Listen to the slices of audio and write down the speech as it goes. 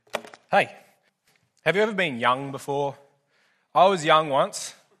Hey, have you ever been young before? I was young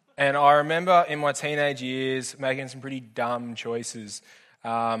once, and I remember in my teenage years making some pretty dumb choices.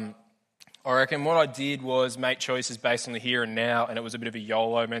 I reckon what I did was make choices based on the here and now, and it was a bit of a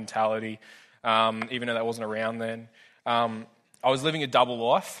YOLO mentality, even though that wasn't around then. I was living a double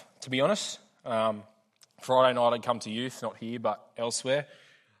life, to be honest. Friday night I'd come to youth, not here, but elsewhere.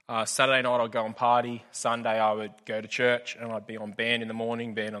 Saturday night I'd go and party. Sunday I would go to church, and I'd be on band in the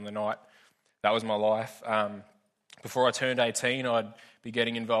morning, band on the night. That was my life. Before I turned 18, I'd be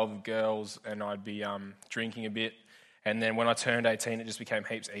getting involved with girls, and I'd be drinking a bit. And then when I turned 18, it just became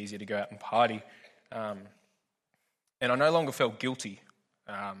heaps easier to go out and party. And I no longer felt guilty.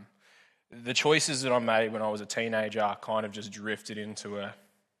 The choices that I made when I was a teenager kind of just drifted into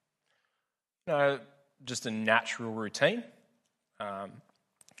just a natural routine.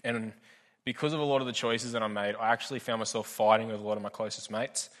 And because of a lot of the choices that I made, I actually found myself fighting with a lot of my closest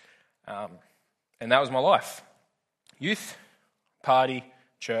mates. And that was my life. Youth, party,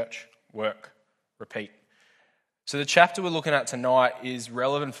 church, work, repeat. So the chapter we're looking at tonight is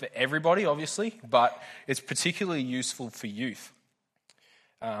relevant for everybody, obviously, but it's particularly useful for youth.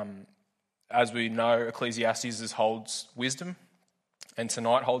 As we know, Ecclesiastes holds wisdom, and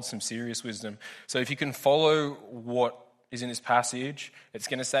tonight holds some serious wisdom. So if you can follow what is in this passage, it's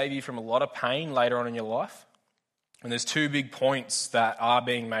going to save you from a lot of pain later on in your life. And there's two big points that are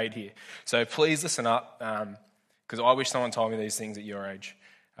being made here. So please listen up, because I wish someone told me these things at your age.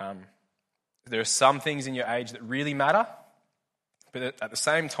 There are some things in your age that really matter, but at the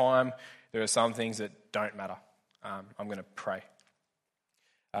same time, there are some things that don't matter. I'm going to pray.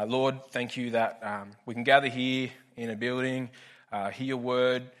 Lord, thank you that we can gather here in a building, hear your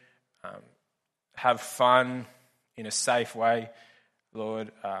word, have fun in a safe way.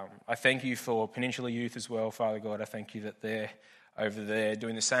 Lord, I thank you for Peninsula Youth as well, Father God. I thank you that they're over there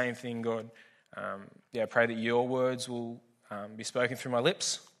doing the same thing, God. I pray that your words will be spoken through my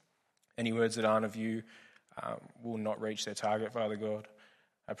lips. Any words that aren't of you will not reach their target, Father God.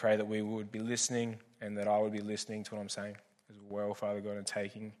 I pray that we would be listening and that I would be listening to what I'm saying as well, Father God, and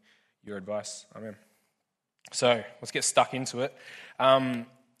taking your advice. Amen. So let's get stuck into it. We'll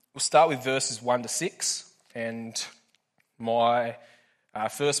start with verses 1 to 6, and my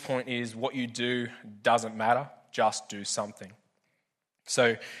first point is what you do doesn't matter, just do something.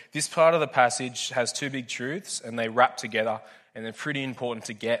 So this part of the passage has two big truths, and they wrap together, and they're pretty important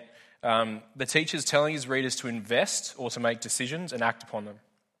to get. The teacher's telling his readers to invest or to make decisions and act upon them.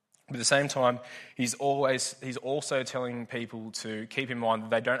 But at the same time, he's also telling people to keep in mind that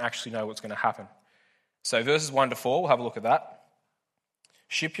they don't actually know what's going to happen. So verses 1 to 4, we'll have a look at that.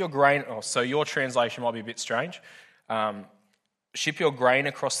 Ship your grain, so your translation might be a bit strange. Ship your grain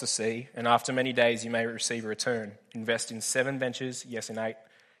across the sea, and after many days you may receive a return. Invest in 7 ventures, yes, in 8.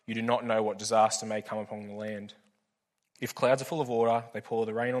 You do not know what disaster may come upon the land. If clouds are full of water, they pour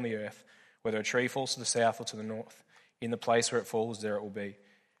the rain on the earth. Whether a tree falls to the south or to the north, in the place where it falls, there it will be.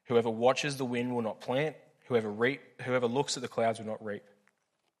 Whoever watches the wind will not plant. Whoever looks at the clouds will not reap.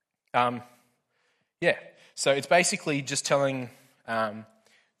 So it's basically just telling...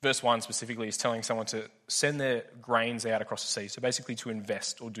 Verse 1 specifically is telling someone to send their grains out across the sea, so basically to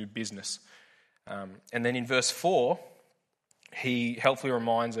invest or do business. And then in verse 4, he helpfully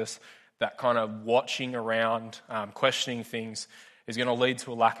reminds us that kind of watching around, questioning things is going to lead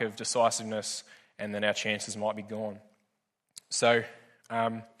to a lack of decisiveness, and then our chances might be gone. So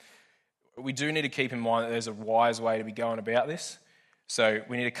we do need to keep in mind that there's a wise way to be going about this. So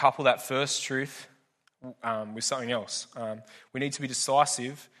we need to couple that first truth with something else. We need to be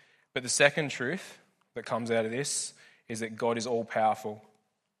decisive, but the second truth that comes out of this is that God is all-powerful.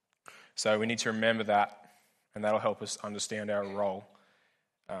 So we need to remember that, and that'll help us understand our role.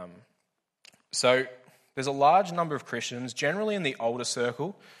 So there's a large number of Christians, generally in the older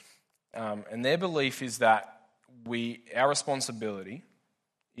circle, and their belief is that our responsibility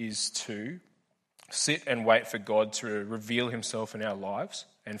is to sit and wait for God to reveal himself in our lives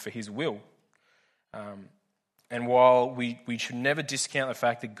and for his will. And while we should never discount the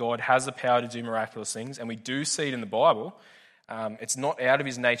fact that God has the power to do miraculous things, and we do see it in the Bible, it's not out of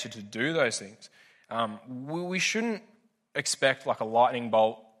his nature to do those things. We shouldn't expect like a lightning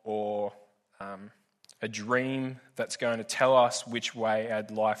bolt or a dream that's going to tell us which way our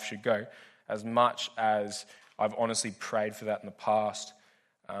life should go, as much as I've honestly prayed for that in the past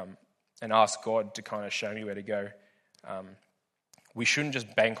and asked God to kind of show me where to go. We shouldn't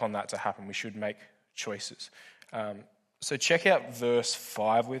just bank on that to happen. We should make choices. So check out verse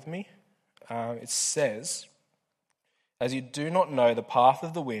 5 with me. It says, as you do not know the path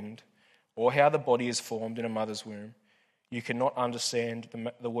of the wind or how the body is formed in a mother's womb, you cannot understand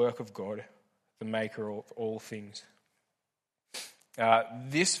the work of God, the maker of all things.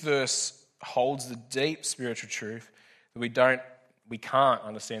 This verse holds the deep spiritual truth that we can't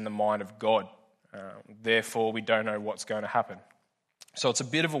understand the mind of God. Therefore, we don't know what's going to happen. So it's a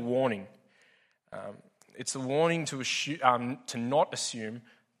bit of a warning. It's a warning to not assume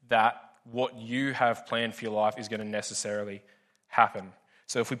that what you have planned for your life is going to necessarily happen.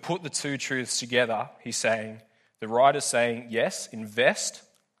 So if we put the two truths together, the writer's saying, yes, invest,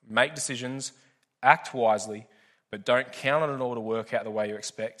 make decisions, act wisely, but don't count on it all to work out the way you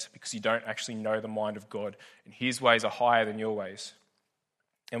expect, because you don't actually know the mind of God, and his ways are higher than your ways.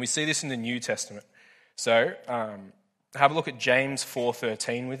 And we see this in the New Testament. So have a look at James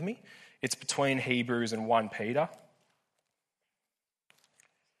 4:13 with me. It's between Hebrews and 1 Peter.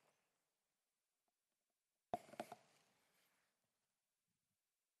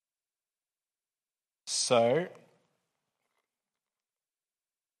 So,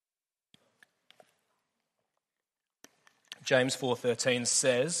 James 4:13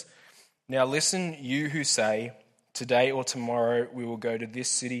 says, "Now listen, you who say, 'Today or tomorrow we will go to this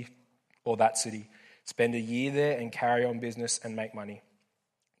city or that city, spend a year there and carry on business and make money.'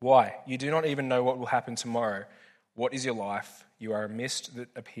 Why? You do not even know what will happen tomorrow. What is your life? You are a mist that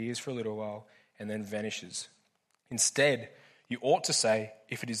appears for a little while and then vanishes. Instead, you ought to say,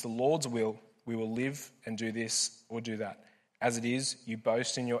 'If it is the Lord's will, we will live and do this or do that.' As it is, you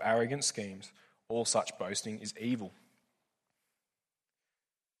boast in your arrogant schemes. All such boasting is evil."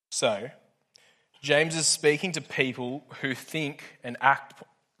 So, James is speaking to people who think and act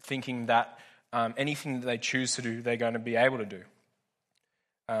thinking that anything that they choose to do, they're going to be able to do.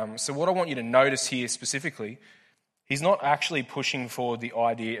 So what I want you to notice here specifically, he's not actually pushing for the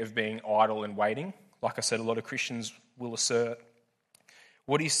idea of being idle and waiting. Like I said, a lot of Christians will assert.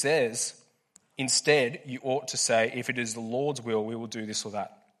 What he says, instead, you ought to say, "If it is the Lord's will, we will do this or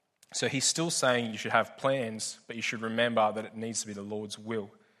that." So he's still saying you should have plans, but you should remember that it needs to be the Lord's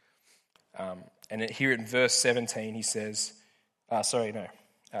will. And here in verse 17, he says,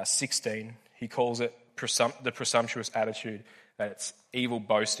 16, he calls it the presumptuous attitude, that it's evil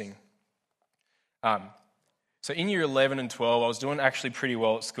boasting. So in year 11 and 12, I was doing actually pretty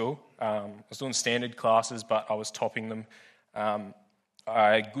well at school. I was doing standard classes, but I was topping them. I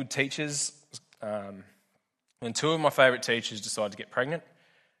had good teachers, and two of my favourite teachers decided to get pregnant.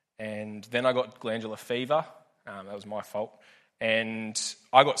 And then I got glandular fever. That was my fault. And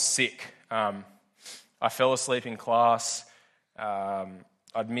I got sick. I fell asleep in class.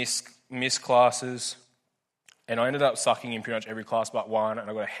 I'd miss classes. And I ended up sucking in pretty much every class but one, and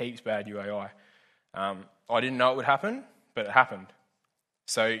I got a heaps bad UAI. I didn't know it would happen, but it happened.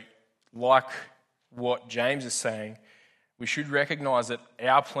 So, like what James is saying, we should recognise that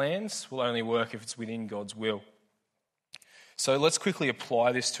our plans will only work if it's within God's will. So let's quickly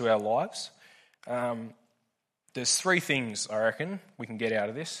apply this to our lives. There's three things, I reckon, we can get out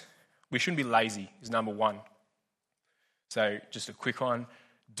of this. We shouldn't be lazy, is number one. So just a quick one,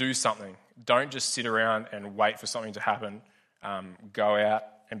 do something. Don't just sit around and wait for something to happen. Go out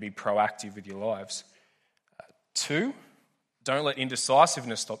and be proactive with your lives. Two, don't let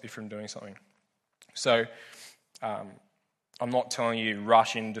indecisiveness stop you from doing something. So I'm not telling you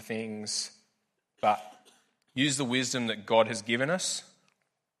rush into things, but use the wisdom that God has given us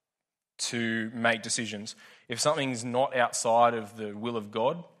to make decisions. If something's not outside of the will of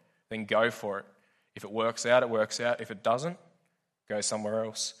God, then go for it. If it works out, it works out. If it doesn't, go somewhere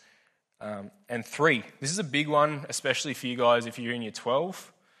else. And three, this is a big one, especially for you guys if you're in year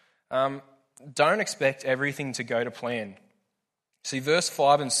 12. Don't expect everything to go to plan. See, verse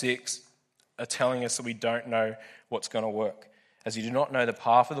 5 and 6 are telling us that we don't know what's going to work, as you do not know the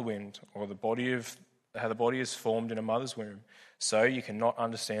path of the wind or how the body is formed in a mother's womb. So you cannot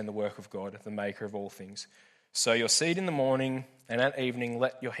understand the work of God, the maker of all things. Sow your seed in the morning, and at evening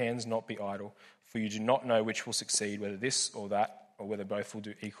let your hands not be idle, for you do not know which will succeed, whether this or that, or whether both will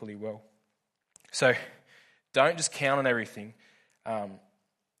do equally well. So don't just count on everything.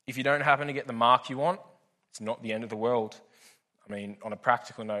 If you don't happen to get the mark you want, it's not the end of the world. I mean, on a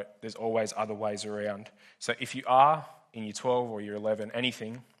practical note, there's always other ways around. So if you are in year 12 or year 11,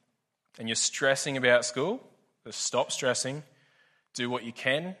 anything, and you're stressing about school, just stop stressing, do what you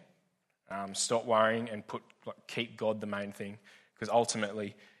can, stop worrying, and keep God the main thing, because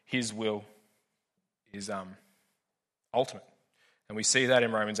ultimately his will is ultimate. And we see that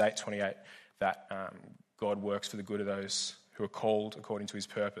in Romans 8:28, that God works for the good of those who are called according to his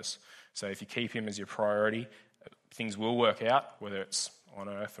purpose. So if you keep him as your priority, things will work out, whether it's on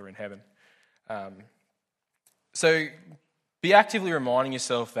earth or in heaven. So be actively reminding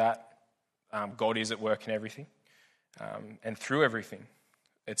yourself that God is at work in everything. and through everything.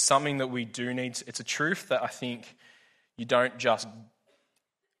 It's something that we do need. It's a truth that I think you don't just...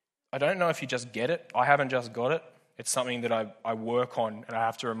 I don't know if you just get it. I haven't just got it. It's something that I work on and I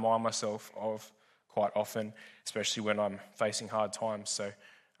have to remind myself of quite often, especially when I'm facing hard times. So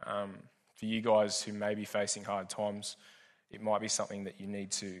for you guys who may be facing hard times, it might be something that you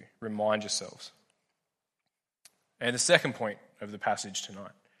need to remind yourselves. And the second point of the passage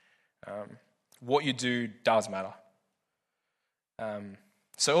tonight, what you do does matter.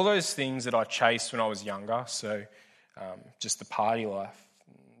 So all those things that I chased when I was younger, so just the party life,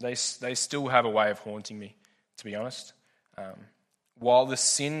 they still have a way of haunting me, to be honest. While the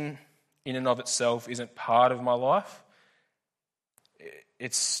sin in and of itself isn't part of my life,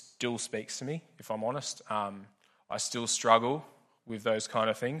 it still speaks to me, if I'm honest. I still struggle with those kind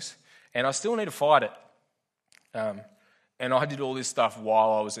of things, and I still need to fight it. And I did all this stuff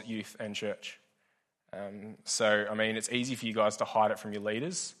while I was at youth and church. So, I mean, it's easy for you guys to hide it from your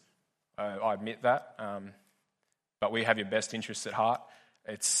leaders. I admit that. But we have your best interests at heart.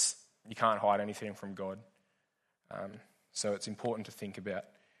 You can't hide anything from God. So it's important to think about.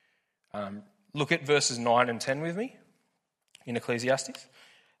 Look at verses 9 and 10 with me in Ecclesiastes.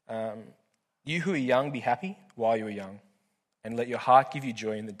 You who are young, be happy while you are young, and let your heart give you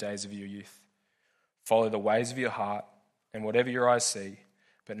joy in the days of your youth. Follow the ways of your heart and whatever your eyes see,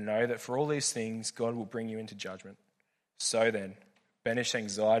 but know that for all these things God will bring you into judgment. So then, banish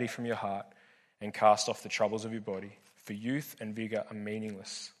anxiety from your heart and cast off the troubles of your body, for youth and vigour are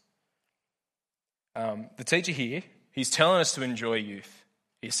meaningless. The teacher here, he's telling us to enjoy youth.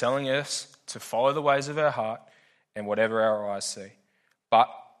 He's telling us to follow the ways of our heart and whatever our eyes see. But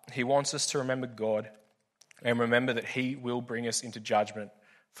he wants us to remember God and remember that he will bring us into judgment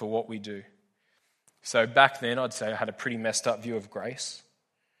for what we do. So back then, I'd say I had a pretty messed up view of grace.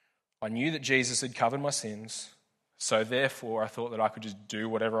 I knew that Jesus had covered my sins, so therefore I thought that I could just do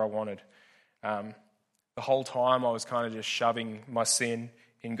whatever I wanted. The whole time I was kind of just shoving my sin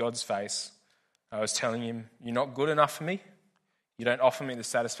in God's face. I was telling him, you're not good enough for me, you don't offer me the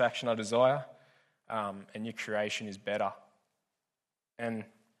satisfaction I desire, and your creation is better. And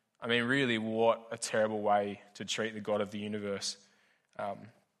I mean, really, what a terrible way to treat the God of the universe.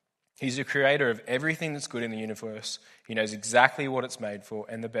 He's the creator of everything that's good in the universe. He knows exactly what it's made for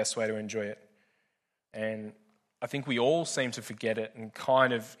and the best way to enjoy it. And I think we all seem to forget it and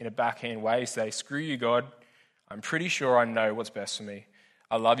kind of, in a backhand way, say, screw you, God. I'm pretty sure I know what's best for me.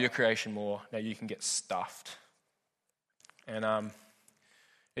 I love your creation more. Now you can get stuffed. And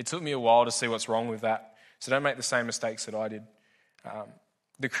it took me a while to see what's wrong with that. So don't make the same mistakes that I did.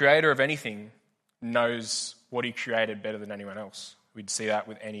 The creator of anything knows what he created better than anyone else. We'd see that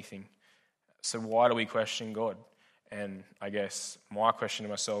with anything. So why do we question God? And I guess my question to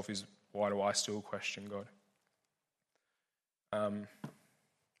myself is, why do I still question God?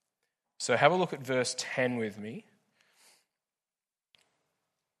 So have a look at verse 10 with me.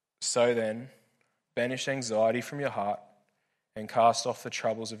 So then, banish anxiety from your heart and cast off the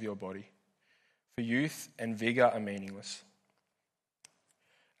troubles of your body, for youth and vigour are meaningless.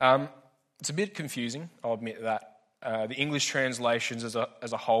 It's a bit confusing, I'll admit that. The English translations as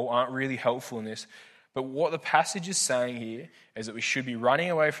a whole aren't really helpful in this. But what the passage is saying here is that we should be running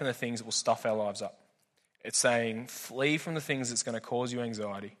away from the things that will stuff our lives up. It's saying flee from the things that's going to cause you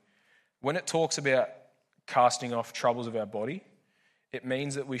anxiety. When it talks about casting off troubles of our body, it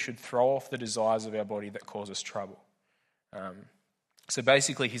means that we should throw off the desires of our body that cause us trouble. So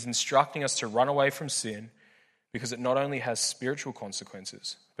basically, he's instructing us to run away from sin because it not only has spiritual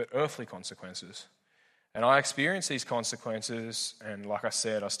consequences, but earthly consequences. And I experienced these consequences, and like I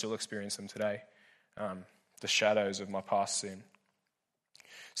said, I still experience them today, the shadows of my past sin.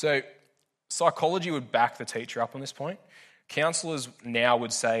 So psychology would back the teacher up on this point. Counsellors now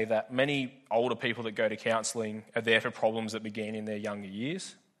would say that many older people that go to counselling are there for problems that began in their younger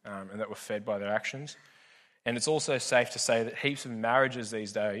years and that were fed by their actions. And it's also safe to say that heaps of marriages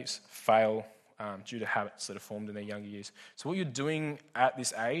these days fail due to habits that are formed in their younger years. So what you're doing at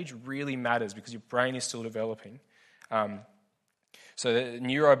this age really matters because your brain is still developing. So the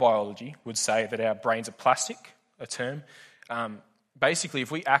neurobiology would say that our brains are plastic, a term. Basically,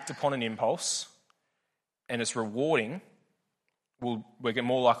 if we act upon an impulse and it's rewarding, we're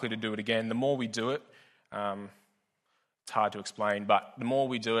more likely to do it again. The more we do it, it's hard to explain, but the more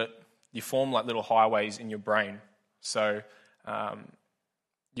we do it, you form like little highways in your brain. So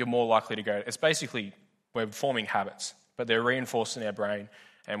you're more likely to go. It's basically, we're forming habits, but they're reinforced in our brain.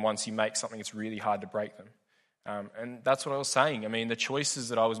 And once you make something, it's really hard to break them. And that's what I was saying. I mean, the choices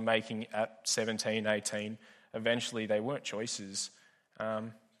that I was making at 17, 18, eventually they weren't choices.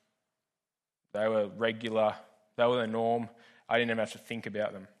 They were regular They were the norm. I didn't even have to think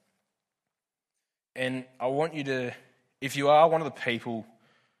about them. And I want you to, if you are one of the people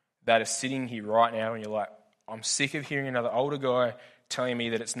that are sitting here right now and you're like, I'm sick of hearing another older guy telling me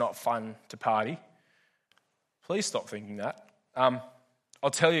that it's not fun to party, please stop thinking that.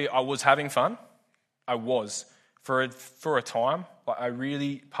 I'll tell you, I was having fun. I was. For a time.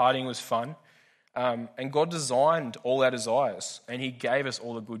 Partying was fun. And God designed all our desires, and he gave us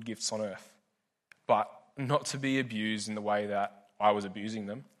all the good gifts on earth, but not to be abused in the way that I was abusing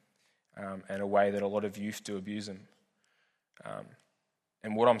them, and a way that a lot of youth do abuse them.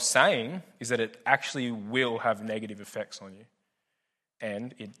 And what I'm saying is that it actually will have negative effects on you.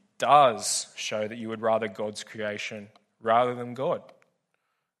 And it does show that you would rather God's creation rather than God.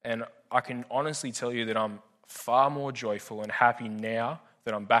 And I can honestly tell you that I'm far more joyful and happy now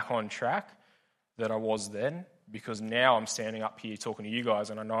that I'm back on track than I was then, because now I'm standing up here talking to you guys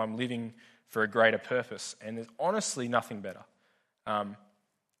and I know I'm living for a greater purpose. And there's honestly nothing better.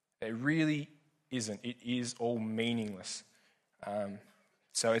 It really isn't. It is all meaningless.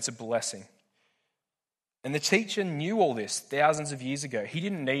 So it's a blessing. And the teacher knew all this thousands of years ago. He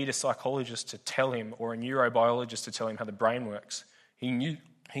didn't need a psychologist to tell him or a neurobiologist to tell him how the brain works. He knew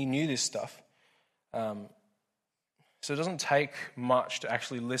this stuff. So it doesn't take much to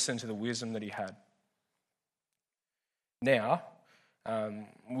actually listen to the wisdom that he had. Now,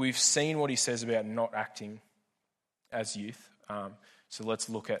 we've seen what he says about not acting as youth. So let's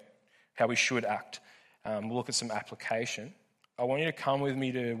look at how we should act. We'll look at some application. I want you to come with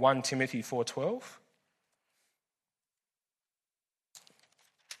me to 1 Timothy 4:12.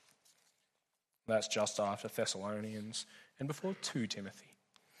 That's just after Thessalonians and before 2 Timothy.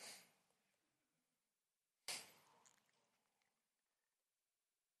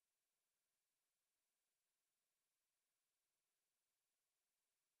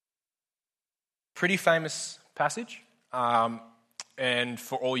 Pretty famous passage. And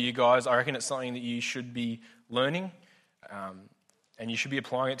for all you guys, I reckon it's something that you should be learning. And you should be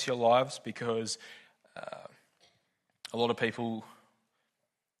applying it to your lives, because a lot of people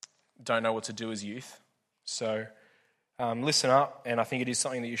don't know what to do as youth. So listen up, and I think it is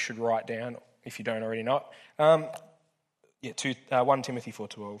something that you should write down if you don't already know it. 1 Timothy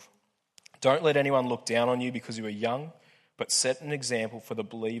 4:12. Don't let anyone look down on you because you are young, but set an example for the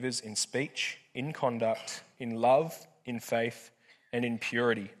believers in speech, in conduct, in love, in faith, and in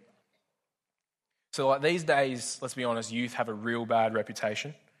purity. So like these days, let's be honest, youth have a real bad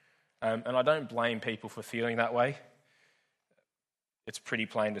reputation. And I don't blame people for feeling that way. It's pretty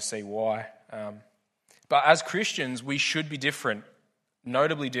plain to see why. But as Christians, we should be different,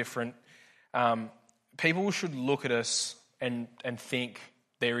 notably different. People should look at us and think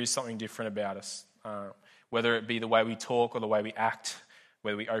there is something different about us, whether it be the way we talk or the way we act,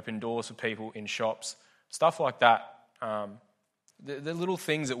 whether we open doors for people in shops, stuff like that. The little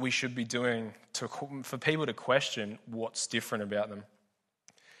things that we should be doing for people to question what's different about them.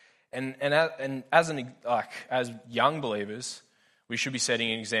 And as young believers, we should be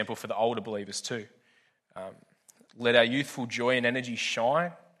setting an example for the older believers too. Let our youthful joy and energy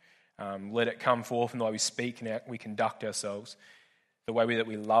shine. Let it come forth in the way we speak and we conduct ourselves, the way that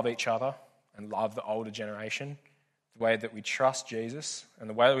we love each other and love the older generation, the way that we trust Jesus, and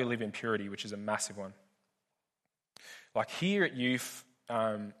the way that we live in purity, which is a massive one. Like here at Youth,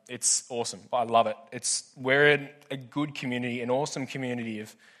 it's awesome. I love it. We're in a good community, an awesome community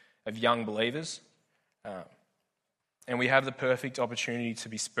of young believers. And we have the perfect opportunity to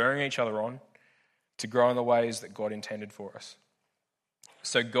be spurring each other on to grow in the ways that God intended for us.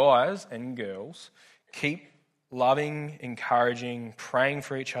 So guys and girls, keep loving, encouraging, praying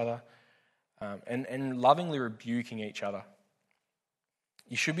for each other, and lovingly rebuking each other.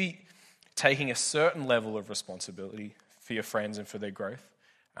 You should be taking a certain level of responsibility for your friends and for their growth.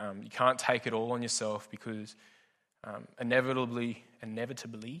 You can't take it all on yourself, because inevitably,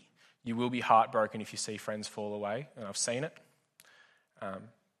 you will be heartbroken if you see friends fall away, and I've seen it.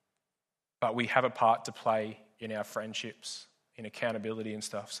 But we have a part to play in our friendships, in accountability and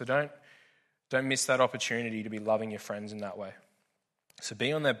stuff. So don't miss that opportunity to be loving your friends in that way. So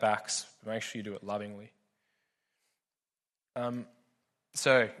be on their backs, but make sure you do it lovingly.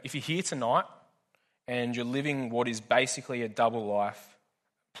 So if you're here tonight and you're living what is basically a double life,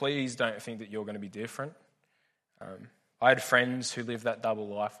 please don't think that you're going to be different. I had friends who lived that double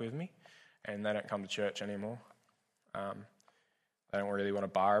life with me, and they don't come to church anymore. They don't really want to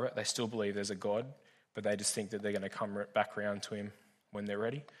bar it. They still believe there's a God, but they just think that they're going to come back around to him when they're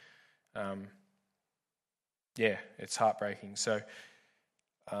ready. It's heartbreaking. So,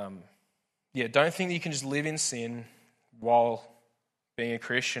 don't think that you can just live in sin while being a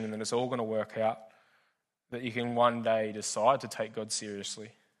Christian and then it's all going to work out. that you can one day decide to take God seriously.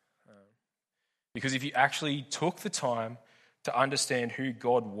 Because if you actually took the time to understand who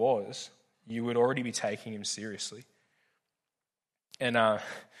God was, you would already be taking him seriously. And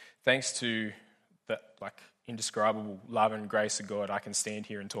thanks to that indescribable love and grace of God, I can stand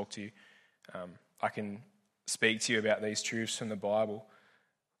here and talk to you. I can speak to you about these truths from the Bible.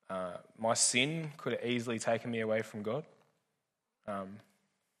 My sin could have easily taken me away from God.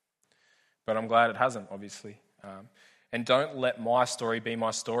 But I'm glad it hasn't, obviously. And don't let my story be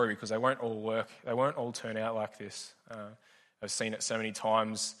my story, because they won't all work. They won't all turn out like this. I've seen it so many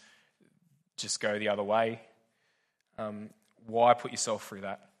times just go the other way. Why put yourself through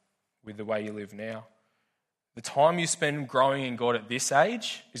that with the way you live now? The time you spend growing in God at this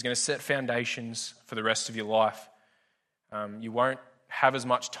age is going to set foundations for the rest of your life. You won't have as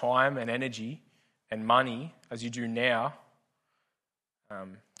much time and energy and money as you do now.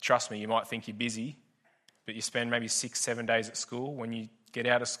 Trust me, you might think you're busy, but you spend maybe 6-7 days at school. When you get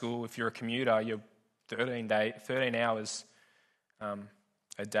out of school, if you're a commuter, you're 13 hours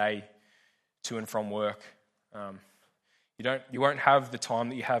a day to and from work. You won't have the time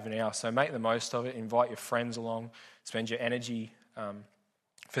that you have now, so make the most of it. Invite your friends along. Spend your energy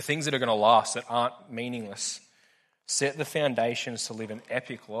for things that are going to last, that aren't meaningless. Set the foundations to live an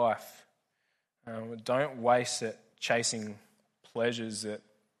epic life. Don't waste it chasing pleasures that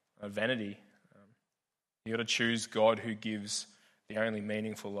are vanity. You've got to choose God, who gives the only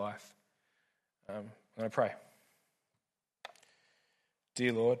meaningful life. I'm going to pray.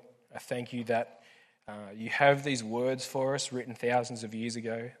 Dear Lord, I thank you that you have these words for us written thousands of years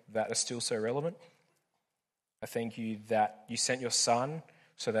ago that are still so relevant. I thank you that you sent your Son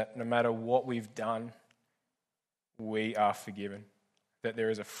so that no matter what we've done, we are forgiven, that there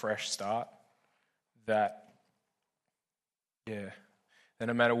is a fresh start, that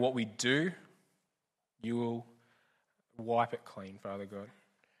no matter what we do, you will wipe it clean, Father God.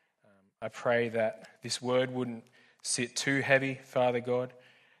 I pray that this word wouldn't sit too heavy, Father God,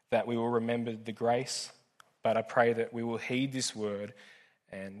 that we will remember the grace, but I pray that we will heed this word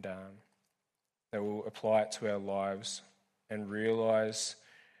and that we'll apply it to our lives and realise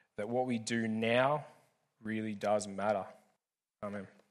that what we do now really does matter. Amen.